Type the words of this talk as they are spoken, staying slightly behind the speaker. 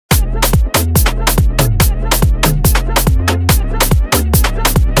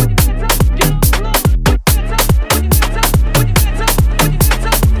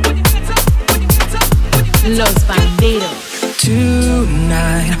Los Banderos.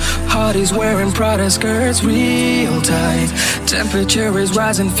 Tonight, Hardy's wearing Prada skirts real tight. Temperature is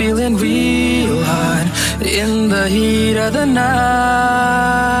rising, feeling real hot in the heat of the night.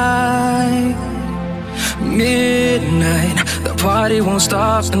 Midnight, the party won't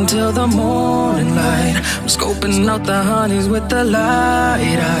stop until the morning light. I'm scoping out the honeys with the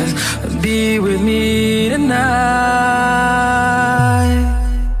light eyes. Be with me tonight.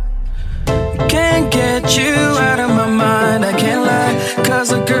 Can't get you out of my mind, I can't lie,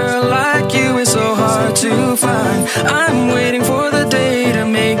 'cause a girl like you is so hard to find. I'm waiting for the day to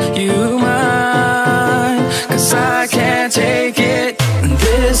make you mine, 'cause I can't take it.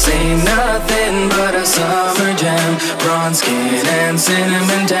 This ain't nothing but a summer jam. Bronze skin and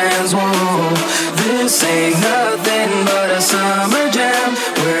cinnamon tans, whoa. This ain't nothing but a summer jam.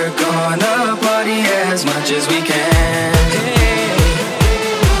 We're gonna party as much as we can.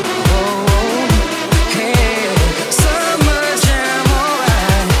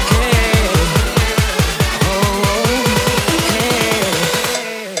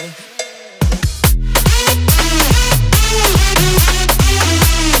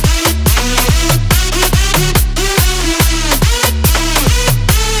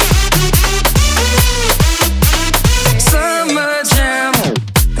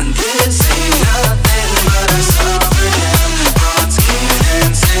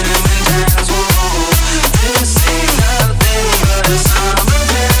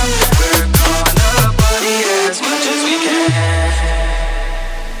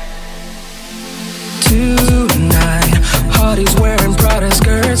 Tonight, Hardy's wearing Prada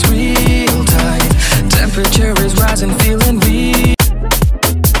skirts real tight. Temperature is rising, feeling real.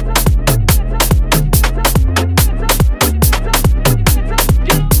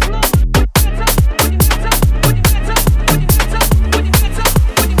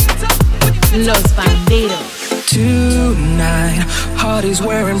 Los Banderos. Tonight, Hardy's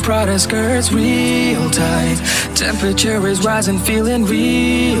wearing Prada skirts real tight. Temperature is rising, feeling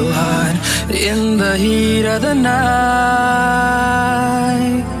real hot in the heat of the night.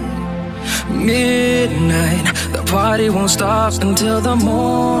 Midnight, the party won't stop until the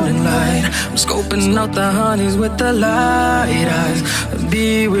morning light. I'm scoping out the honeys with the light eyes.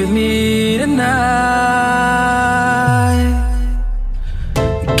 Be with me tonight.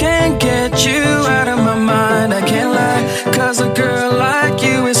 Can't get you out of my mind, I can't lie, 'cause a girl like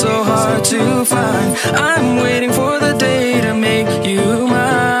you is so hard to find. I'm waiting for the day to make you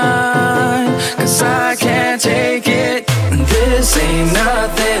mine, 'cause I can't take it. This ain't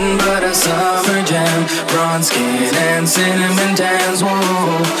nothing but a summer jam. Bronze skin and cinnamon tans,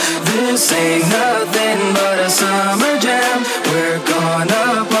 whoa. This ain't nothing but a summer jam. We're gonna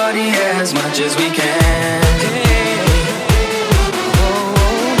party as much as we can.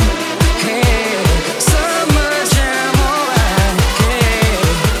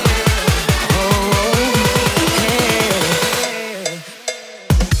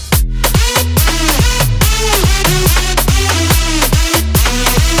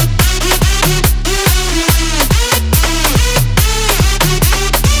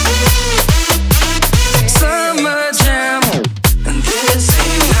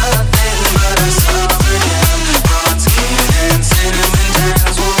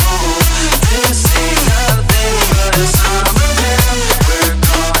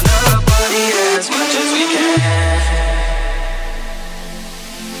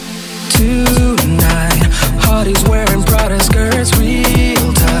 Tonight, Hardy's wearing Prada skirts real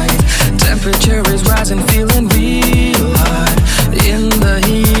tight. Temperature is rising, feeling real hot in the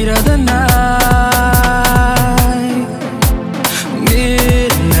heat of the night.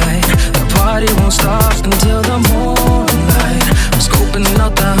 Midnight, the party won't stop until the morning light. I'm scoping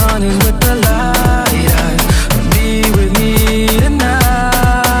out the honeys with the light eyes. Be with me tonight.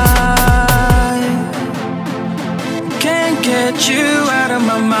 Can't get you out of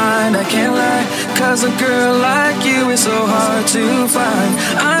my mind, I can't lie, 'cause a girl like you is so hard to find.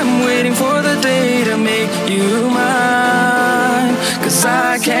 I'm waiting for the day to make you mine, 'cause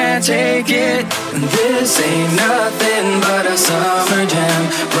I can't take it. This ain't nothing but a summer jam.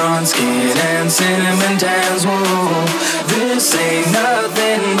 Bronze skin and cinnamon tans, whoa. This ain't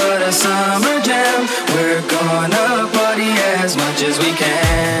nothing but a summer jam. We're gonna party as much as we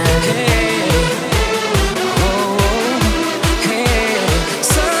can.